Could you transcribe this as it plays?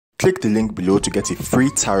Click the link below to get a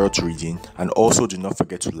free tarot reading, and also do not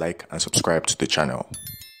forget to like and subscribe to the channel.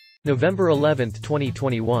 November 11th,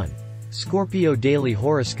 2021. Scorpio Daily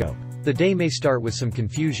Horoscope. The day may start with some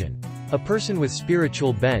confusion. A person with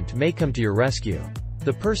spiritual bent may come to your rescue.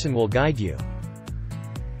 The person will guide you.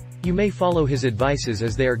 You may follow his advices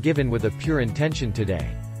as they are given with a pure intention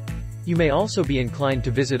today. You may also be inclined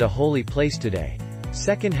to visit a holy place today.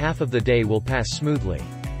 Second half of the day will pass smoothly.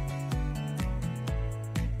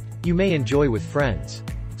 You may enjoy with friends.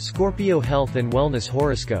 Scorpio Health and Wellness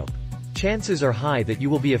Horoscope. Chances are high that you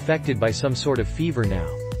will be affected by some sort of fever now.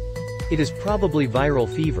 It is probably viral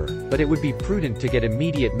fever, but it would be prudent to get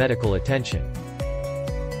immediate medical attention.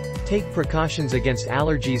 Take precautions against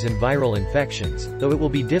allergies and viral infections, though it will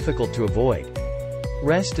be difficult to avoid.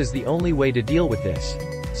 Rest is the only way to deal with this.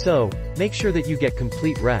 So, make sure that you get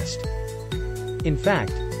complete rest. In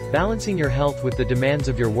fact, balancing your health with the demands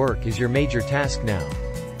of your work is your major task now.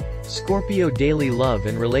 Scorpio Daily Love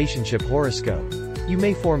and Relationship Horoscope. You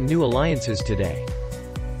may form new alliances today.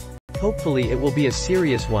 Hopefully it will be a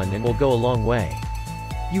serious one and will go a long way.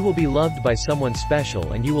 You will be loved by someone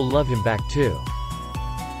special and you will love him back too.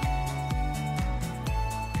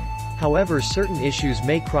 However, certain issues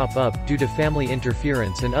may crop up due to family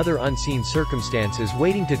interference and other unseen circumstances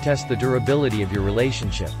waiting to test the durability of your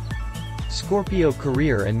relationship. Scorpio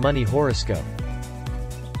Career and Money Horoscope.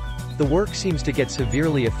 The work seems to get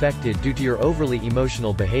severely affected due to your overly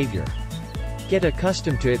emotional behavior. Get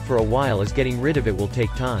accustomed to it for a while, as getting rid of it will take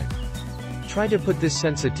time. Try to put this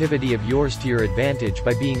sensitivity of yours to your advantage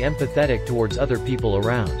by being empathetic towards other people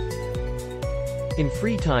around. In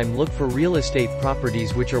free time, look for real estate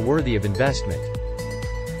properties which are worthy of investment.